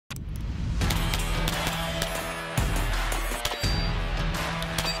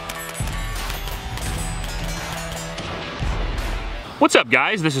What's up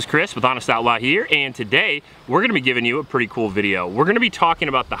guys, this is Chris with Honest Outlaw here, and today we're going to be giving you a pretty cool video. We're going to be talking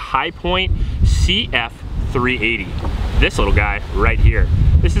about the Hi-Point CF380. This little guy right here.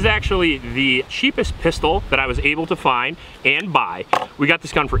 This is actually the cheapest pistol that I was able to find and buy. We got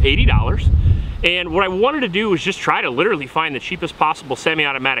this gun for $80. And what I wanted to do was just try to literally find the cheapest possible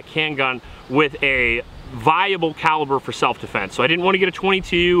semi-automatic handgun with a viable caliber for self-defense. So I didn't want to get a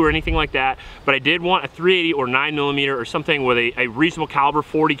 22 or anything like that, but I did want a 380 or 9mm or something with a reasonable caliber,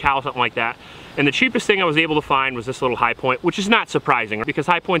 40 cal, something like that. And the cheapest thing I was able to find was this little Hi-Point, which is not surprising because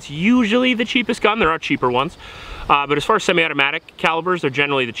Hi-Point's usually the cheapest gun. There are cheaper ones, but as far as semi-automatic calibers, they're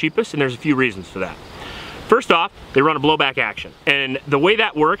generally the cheapest, and there's a few reasons for that. First off, they run a blowback action. And the way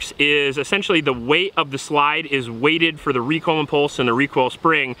that works is essentially the weight of the slide is weighted for the recoil impulse and the recoil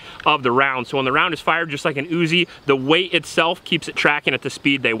spring of the round. So when the round is fired, just like an Uzi, the weight itself keeps it tracking at the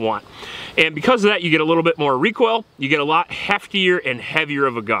speed they want. And because of that, you get a little bit more recoil, you get a lot heftier and heavier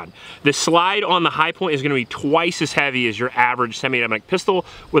of a gun. The slide on the Hi-Point is gonna be twice as heavy as your average semi-automatic pistol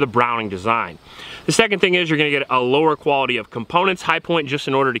with a Browning design. The second thing is you're gonna get a lower quality of components. Hi-Point, just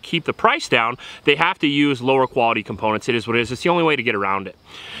in order to keep the price down, they have to use lower quality components. It is what it is. It's the only way to get around it.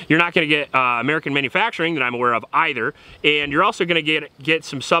 You're not gonna get American manufacturing that I'm aware of either, and you're also gonna get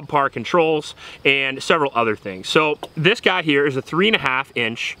some subpar controls and several other things. So this guy here is a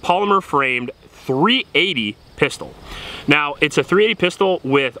 3.5-inch polymer framed 380 pistol. Now, it's a 380 pistol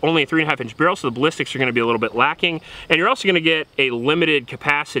with only a 3.5-inch barrel, so the ballistics are going to be a little bit lacking, and you're also going to get a limited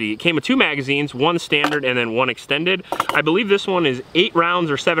capacity. It came with 2 magazines, one standard and then one extended. I believe this one is 8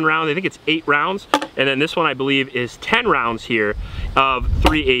 rounds or 7 rounds. I think it's 8 rounds, and then this one I believe is 10 rounds here of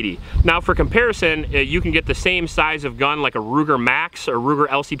 380. Now, for comparison, you can get the same size of gun like a Ruger Max or Ruger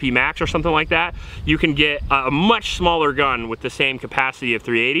LCP Max or something like that. You can get a much smaller gun with the same capacity of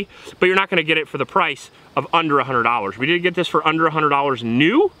 380, but you're not going to get it for the price of under $100. We did get this for under $100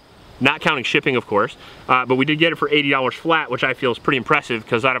 new, not counting shipping of course, but we did get it for $80 flat, which I feel is pretty impressive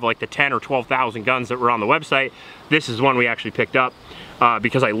because out of like the 10 or 12,000 guns that were on the website, this is one we actually picked up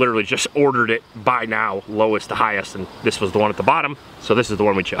because I literally just ordered it buy now, lowest to highest, and this was the one at the bottom, so this is the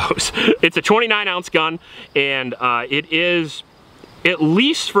one we chose. It's a 29-ounce gun, and it is, at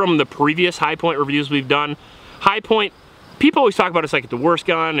least from the previous Hi-Point reviews we've done, Hi-Point, people always talk about it's like the worst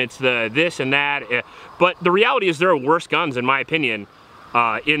gun, it's the this and that, but the reality is there are worse guns, in my opinion,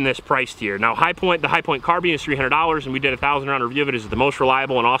 in this price tier. Now, the Hi-Point carbine is $300, and we did a 1,000-round review of it. Is it the most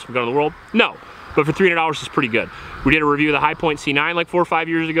reliable and awesome gun in the world? No, but for $300, it's pretty good. We did a review of the Hi-Point C9 like 4 or 5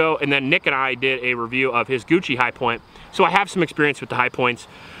 years ago, and then Nick and I did a review of his Gucci Hi-Point, so I have some experience with the Hi-Points.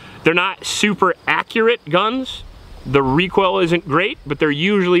 They're not super accurate guns. The recoil isn't great, but they're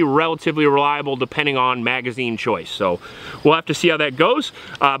usually relatively reliable depending on magazine choice. So we'll have to see how that goes.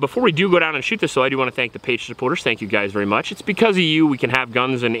 Before we do go down and shoot this, though, I do want to thank the page supporters. Thank you guys very much. It's because of you we can have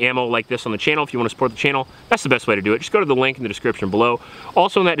guns and ammo like this on the channel. If you want to support the channel, that's the best way to do it. Just go to the link in the description below.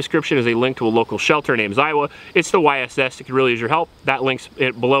 Also in that description is a link to a local shelter named Iowa. It's the YSS. It could really use your help. That link's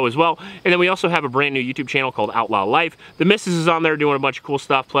below as well. And then we also have a brand new YouTube channel called Outlaw Life. The missus is on there doing a bunch of cool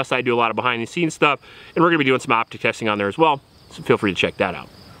stuff. Plus I do a lot of behind the scenes stuff. And we're going to be doing some optic testing on there as well, so feel free to check that out.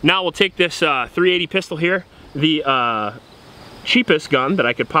 Now we'll take this 380 pistol here, the cheapest gun that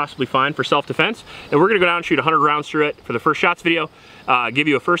I could possibly find for self-defense, and we're gonna go down and shoot 100 rounds through it for the first shots video, give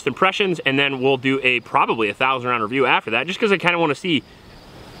you a first impressions, and then we'll do probably a 1,000-round review after that, just because I kind of want to see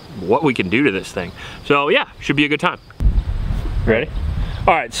what we can do to this thing. So yeah, should be a good time. Ready?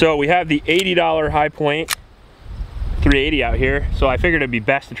 All right, so we have the $80 Hi-Point 380 out here, so I figured it'd be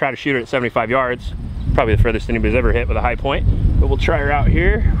best to try to shoot it at 75 yards. Probably the furthest anybody's ever hit with a Hi-Point, but we'll try her out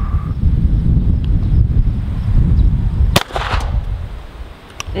here.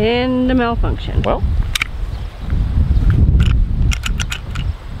 And a malfunction. Well,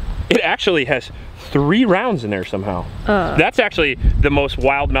 it actually has 3 rounds in there somehow. That's actually the most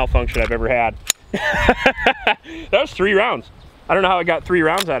wild malfunction I've ever had. That was 3 rounds. I don't know how I got 3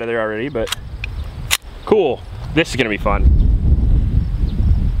 rounds out of there already, but cool. This is gonna be fun.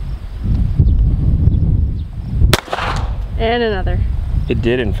 And another. It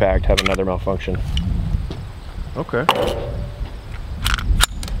did, in fact, have another malfunction. Okay.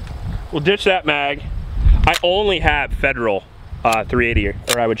 We'll ditch that mag. I only have Federal 380,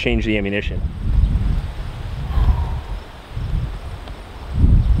 or I would change the ammunition.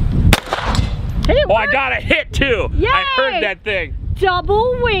 Hey, oh, I got a hit too! Yay! I heard that thing.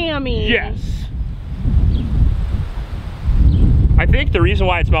 Double whammy. Yes. I think the reason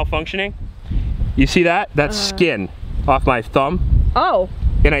why it's malfunctioning, you see that? That's skin off my thumb. Oh.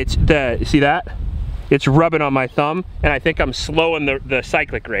 And see that? It's rubbing on my thumb, and I think I'm slowing the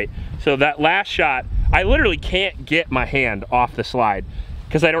cyclic rate. So that last shot, I literally can't get my hand off the slide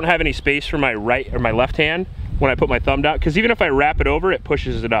because I don't have any space for my right or my left hand when I put my thumb down, because even if I wrap it over, it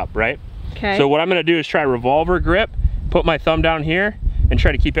pushes it up, right? Okay. So what I'm gonna do is try revolver grip, put my thumb down here, and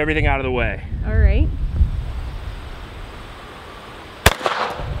try to keep everything out of the way. All right.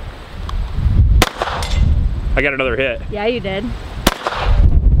 I got another hit. Yeah, you did.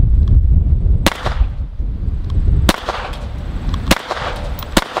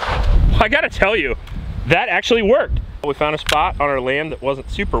 I gotta tell you, that actually worked. We found a spot on our land that wasn't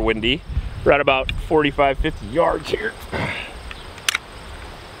super windy. We're at about 45, 50 yards here.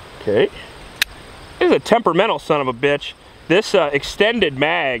 Okay. This is a temperamental son of a bitch. This extended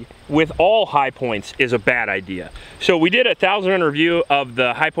mag with all high points is a bad idea. So we did a 1,000 review of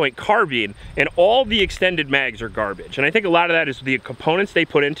the high point carbine, and all the extended mags are garbage. And I think a lot of that is the components they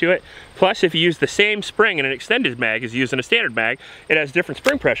put into it. Plus, if you use the same spring in an extended mag as you use in a standard mag, it has different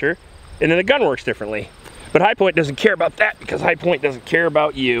spring pressure, and then the gun works differently. But high point doesn't care about that because high point doesn't care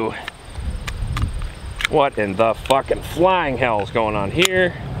about you. What in the fucking flying hell is going on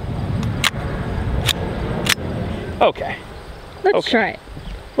here? Okay. Let's try it.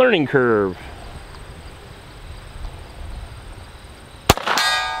 Learning curve.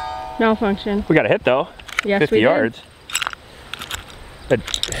 Malfunction. We got a hit though. Yes, 50 we did. yards.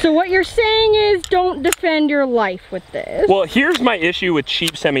 So what you're saying is don't defend your life with this. Well, here's my issue with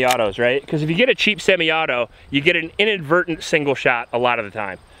cheap semi-autos, right? Because if you get a cheap semi-auto, you get an inadvertent single shot a lot of the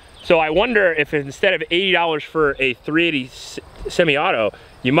time. So I wonder if instead of $80 for a 380 semi-auto,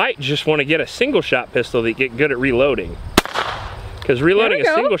 you might just want to get a single shot pistol that get good at reloading. Because reloading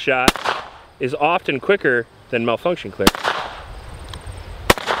a single shot is often quicker than malfunction clear.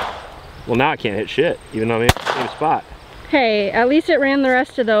 Well, now I can't hit shit, even though I'm in the same spot. Hey, at least it ran the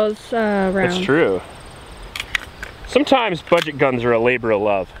rest of those rounds. That's true. Sometimes budget guns are a labor of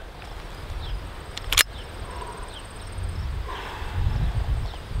love.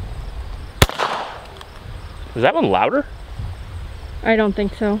 Is that one louder? I don't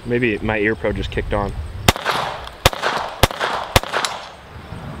think so. Maybe my ear pro just kicked on.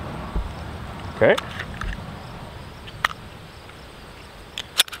 Okay.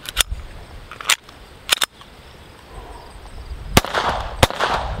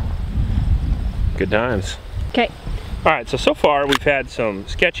 Good times. Okay. All right, so far we've had some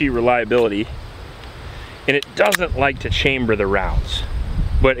sketchy reliability, and it doesn't like to chamber the rounds.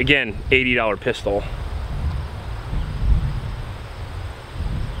 But again, $80 pistol.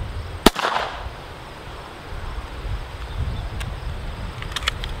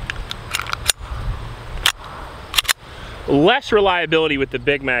 Less reliability with the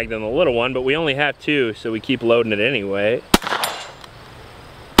big mag than the little one, but we only have two, so we keep loading it anyway.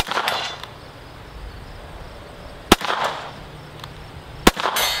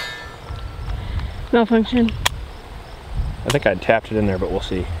 Malfunction. I think I tapped it in there, but we'll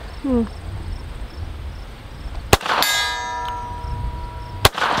see.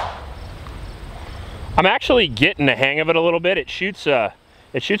 I'm actually getting the hang of it a little bit. It shoots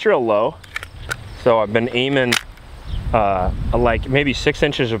real low, so I've been aiming like maybe 6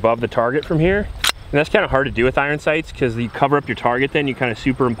 inches above the target from here. And that's kind of hard to do with iron sights because you cover up your target, then you kind of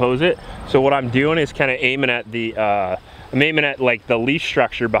superimpose it. So what I'm doing is kind of aiming at the, I'm aiming at like the leaf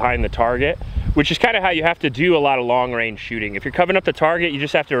structure behind the target, which is kind of how you have to do a lot of long range shooting. If you're covering up the target, you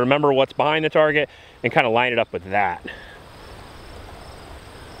just have to remember what's behind the target and kind of line it up with that.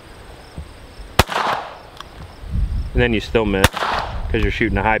 And then you still miss because you're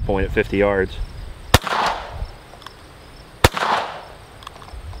shooting a high point at 50 yards.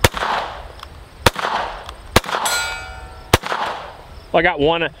 Well, I got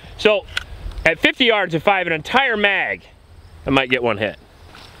one. So at 50 yards, if I have an entire mag, I might get one hit.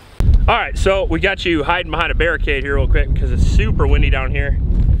 All right, so we got you hiding behind a barricade here real quick because it's super windy down here.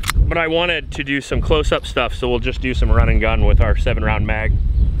 But I wanted to do some close-up stuff, so we'll just do some run and gun with our 7-round mag.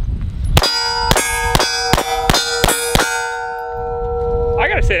 I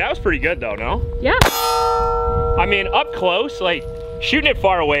gotta say, that was pretty good though, no? Yeah. I mean, up close, like shooting it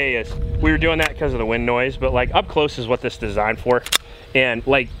far away is, we were doing that because of the wind noise, but like up close is what this is designed for. And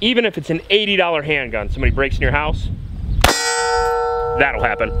like, even if it's an $80 handgun, somebody breaks in your house, that'll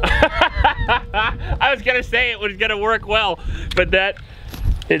happen. I was gonna say it was gonna work well, but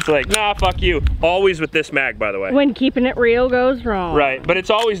it's like, nah, fuck you. Always with this mag, by the way. When keeping it real goes wrong. Right, but it's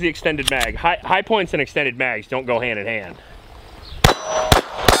always the extended mag. High points and extended mags don't go hand in hand.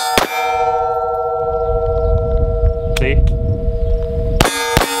 See?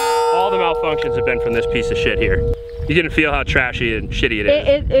 All the malfunctions have been from this piece of shit here. You can feel how trashy and shitty it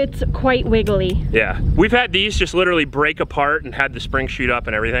is. It's quite wiggly. Yeah, we've had these just literally break apart and had the spring shoot up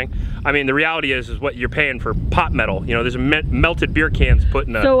and everything. I mean, the reality is what you're paying for pot metal. You know, there's melted beer cans put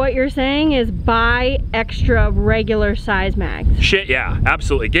in a... So what you're saying is buy extra regular size mags. Shit, yeah,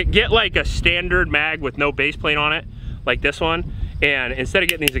 absolutely. Get like a standard mag with no base plate on it, like this one. And instead of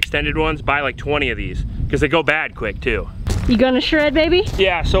getting these extended ones, buy like 20 of these, because they go bad quick too. You gonna shred, baby?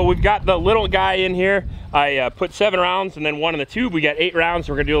 Yeah, so we've got the little guy in here. I put 7 rounds and then 1 in the tube. We got 8 rounds.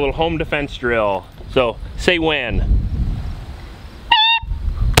 We're gonna do a little home defense drill. So say when.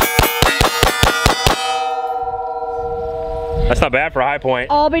 That's not bad for a high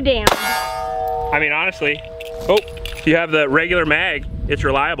point. I'll be damned. I mean, honestly, oh, if you have the regular mag, it's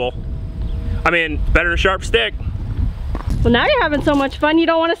reliable. I mean, better than a sharp stick. Well, now you're having so much fun, you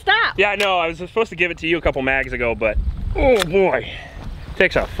don't want to stop. Yeah, I know. I was supposed to give it to you a couple mags ago, but oh boy,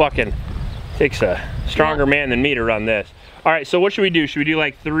 takes a stronger man than me to run this. All right, so what should we do? Should we do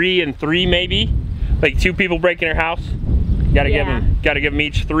like 3 and 3 maybe? Like 2 people breaking their house? Gotta give them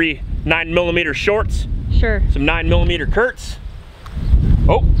each 3 9mm shorts. Sure. Some 9mm Kurtz.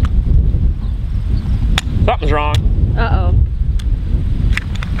 Oh, something's wrong. Uh-oh.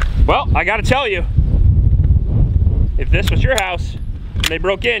 Well, I gotta tell you, if this was your house and they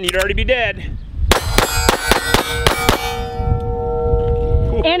broke in, you'd already be dead.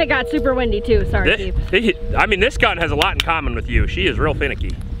 Ooh. And it got super windy too, sorry, Steve. I mean, this gun has a lot in common with you. She is real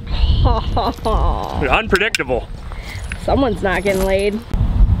finicky. Unpredictable. Someone's not getting laid.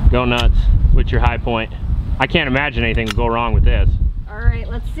 Go nuts with your high point. I can't imagine anything would go wrong with this. All right,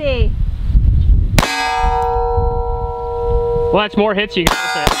 let's see. Well, that's more hits you got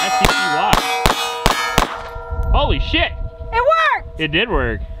with the SCCY. Holy shit! It worked! It did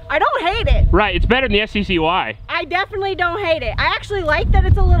work. I don't hate it. Right, it's better than the SCCY. I definitely don't hate it. I actually like that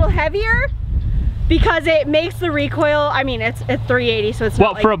it's a little heavier because it makes the recoil, I mean, it's 380, so it's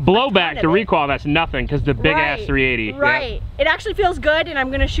not like for a blowback, the recoil, that's nothing because the big ass 380. Right. Yep. It actually feels good, and I'm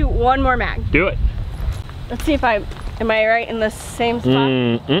gonna shoot 1 more mag. Do it. Let's see if am I right in the same spot?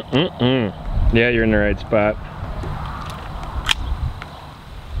 Yeah, you're in the right spot.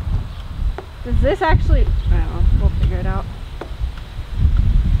 Does this actually, I don't know, we'll figure it out.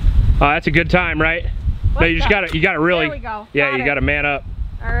 Oh, that's a good time, right? No, you gotta really, there we go. Yeah, you gotta man up.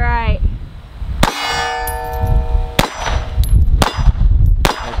 All right.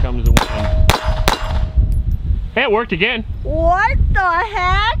 There comes the wind. Hey, it worked again. What the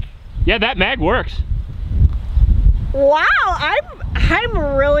heck? Yeah, that mag works. Wow, I'm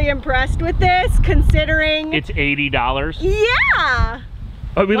really impressed with this, considering it's $80. Yeah.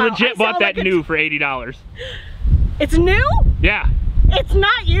 Oh, we legit bought that new for $80. It's new? Yeah. It's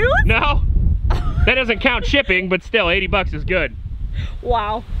not used? No. That doesn't count shipping, but still, 80 bucks is good.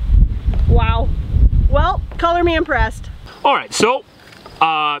 Wow. Wow. Well, color me impressed. All right, so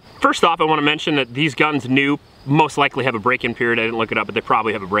first off, I want to mention that these guns new most likely have a break-in period. I didn't look it up, but they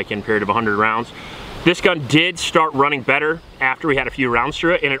probably have a break-in period of 100 rounds. This gun did start running better after we had a few rounds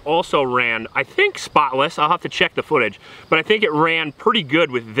through it, and it also ran, I think, spotless. I'll have to check the footage, but I think it ran pretty good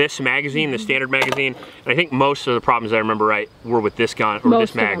with this magazine, the standard magazine, and I think most of the problems I remember right were with this gun, or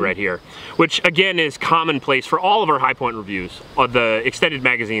this mag right here, which again is commonplace for all of our high point reviews. The extended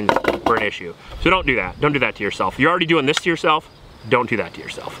magazines were an issue. So don't do that. Don't do that to yourself. You're already doing this to yourself, don't do that to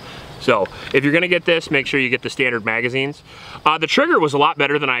yourself. So if you're gonna get this, make sure you get the standard magazines. The trigger was a lot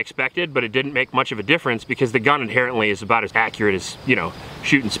better than I expected, but it didn't make much of a difference because the gun inherently is about as accurate as, you know,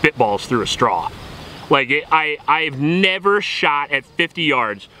 shooting spitballs through a straw. Like, I've never shot at 50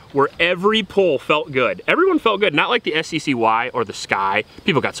 yards where every pull felt good. Everyone felt good, not like the SCCY or the Sky.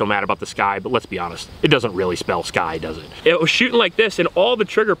 People got so mad about the Sky, but let's be honest, it doesn't really spell Sky, does it? It was shooting like this and all the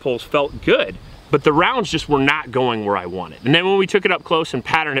trigger pulls felt good, but the rounds just were not going where I wanted. And then when we took it up close and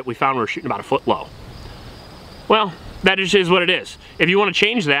patterned it, we found we were shooting about a foot low. Well, that just is what it is. If you want to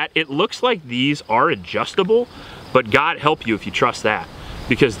change that, it looks like these are adjustable, but God help you if you trust that,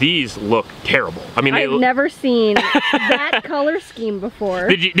 because these look terrible. I mean, I've never seen that color scheme before.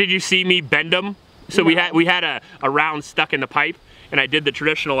 Did you see me bend them? So no. we had a round stuck in the pipe, and I did the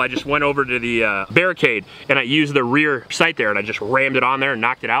traditional, I just went over to the barricade, and I used the rear sight there, and I just rammed it on there and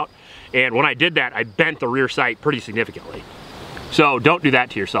knocked it out. And when I did that, I bent the rear sight pretty significantly. So don't do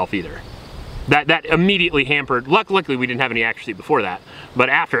that to yourself either. That immediately hampered. Luckily, we didn't have any accuracy before that, but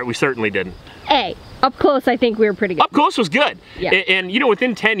after it, we certainly didn't. Hey, up close, I think we were pretty good. Up close was good. Yeah. And you know,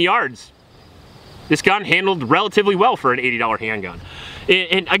 within 10 yards, this gun handled relatively well for an $80 handgun.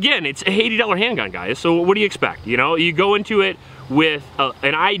 And again, it's an $80 handgun, guys. So what do you expect? You know, you go into it with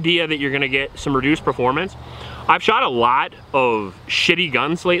an idea that you're gonna get some reduced performance. I've shot a lot of shitty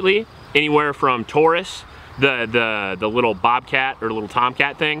guns lately, anywhere from Taurus the little Bobcat or little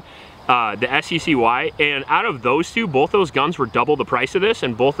Tomcat thing, the SECY, and out of those two, both those guns were double the price of this,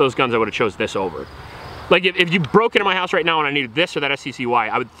 and both those guns I would have chose this over. Like if you broke into my house right now and I needed this or that SECY,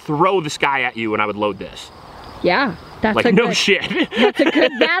 I would throw the Sky at you and I would load this. Yeah, that's like, a no good, shit. That's a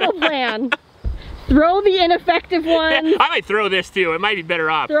good battle plan. Throw the ineffective ones. I might throw this too. It might be better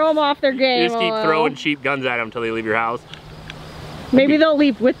off. Throw them off their game. You just keep throwing cheap guns at them until they leave your house. Maybe they'll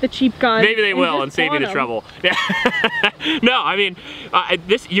leave with the cheap guns. Maybe they will and save you the trouble. Yeah. No, I mean,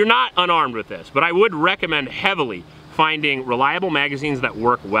 you're not unarmed with this, but I would recommend heavily finding reliable magazines that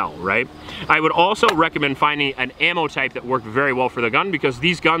work well, right? I would also recommend finding an ammo type that worked very well for the gun, because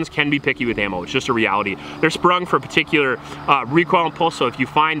these guns can be picky with ammo. It's just a reality. They're sprung for a particular recoil impulse, so if you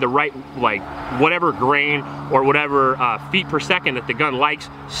find the right, like, whatever grain or whatever feet per second that the gun likes,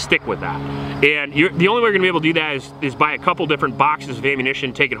 stick with that. And the only way you're gonna be able to do that is buy a couple different boxes of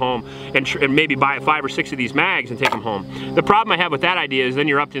ammunition, take it home, and maybe buy 5 or 6 of these mags and take them home. The problem I have with that idea is then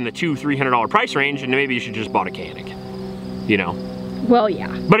you're up in the $200–300 price range, and maybe you should just bought a Koenig. You know? Well,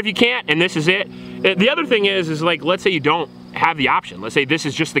 yeah. But if you can't, and this is it, the other thing is like, let's say you don't have the option. Let's say this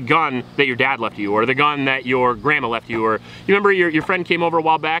is just the gun that your dad left you, or the gun that your grandma left you, or you remember your friend came over a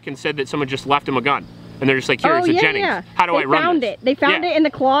while back and said that someone just left him a gun. And they're just like, here, it's a Jennings. Yeah. How do I run this? They found it in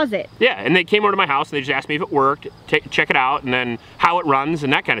the closet. Yeah, and they came over to my house and they just asked me if it worked, check it out, and then how it runs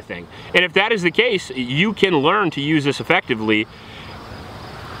and that kind of thing. And if that is the case, you can learn to use this effectively,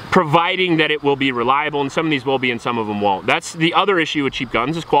 providing that it will be reliable, and some of these will be and some of them won't. That's the other issue with cheap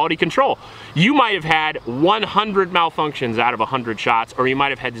guns, is quality control. You might have had 100 malfunctions out of 100 shots, or you might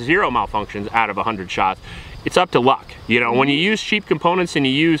have had 0 malfunctions out of 100 shots. It's up to luck. You know, when you use cheap components and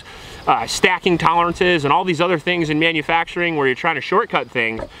you use stacking tolerances and all these other things in manufacturing where you're trying to shortcut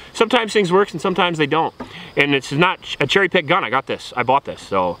things, sometimes things work and sometimes they don't. And it's not a cherry pick gun. I bought this,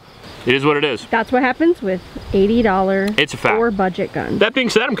 so it is what it is. That's what happens with $80 it's a fact. or budget guns. That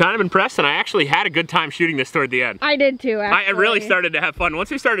being said, I'm kind of impressed, and I actually had a good time shooting this toward the end. I did too, actually. I really started to have fun. Once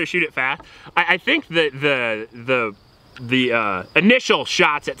we started to shoot it fast, I think that the initial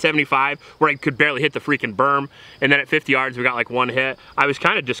shots at 75, where I could barely hit the freaking berm, and then at 50 yards we got like 1 hit, I was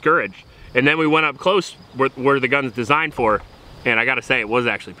kind of discouraged. And then we went up close where the gun's designed for, and I gotta say, it was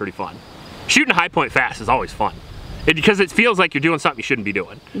actually pretty fun. Shooting high point fast is always fun. Because it feels like you're doing something you shouldn't be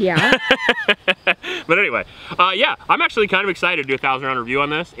doing. Yeah. But anyway, yeah, I'm actually kind of excited to do a 1,000-round review on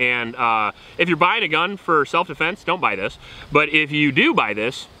this. And if you're buying a gun for self-defense, don't buy this. But if you do buy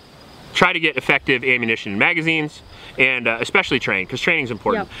this, try to get effective ammunition and magazines, and especially train, because training is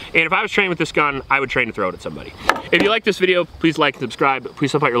important. Yep. And if I was training with this gun, I would train to throw it at somebody. If you like this video, please like and subscribe.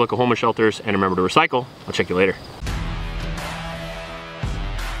 Please help out your local homeless shelters, and remember to recycle. I'll check you later.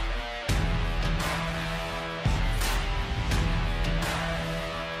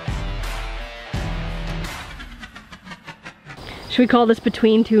 Should we call this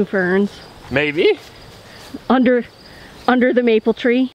Between Two Ferns? Maybe. Under the maple tree.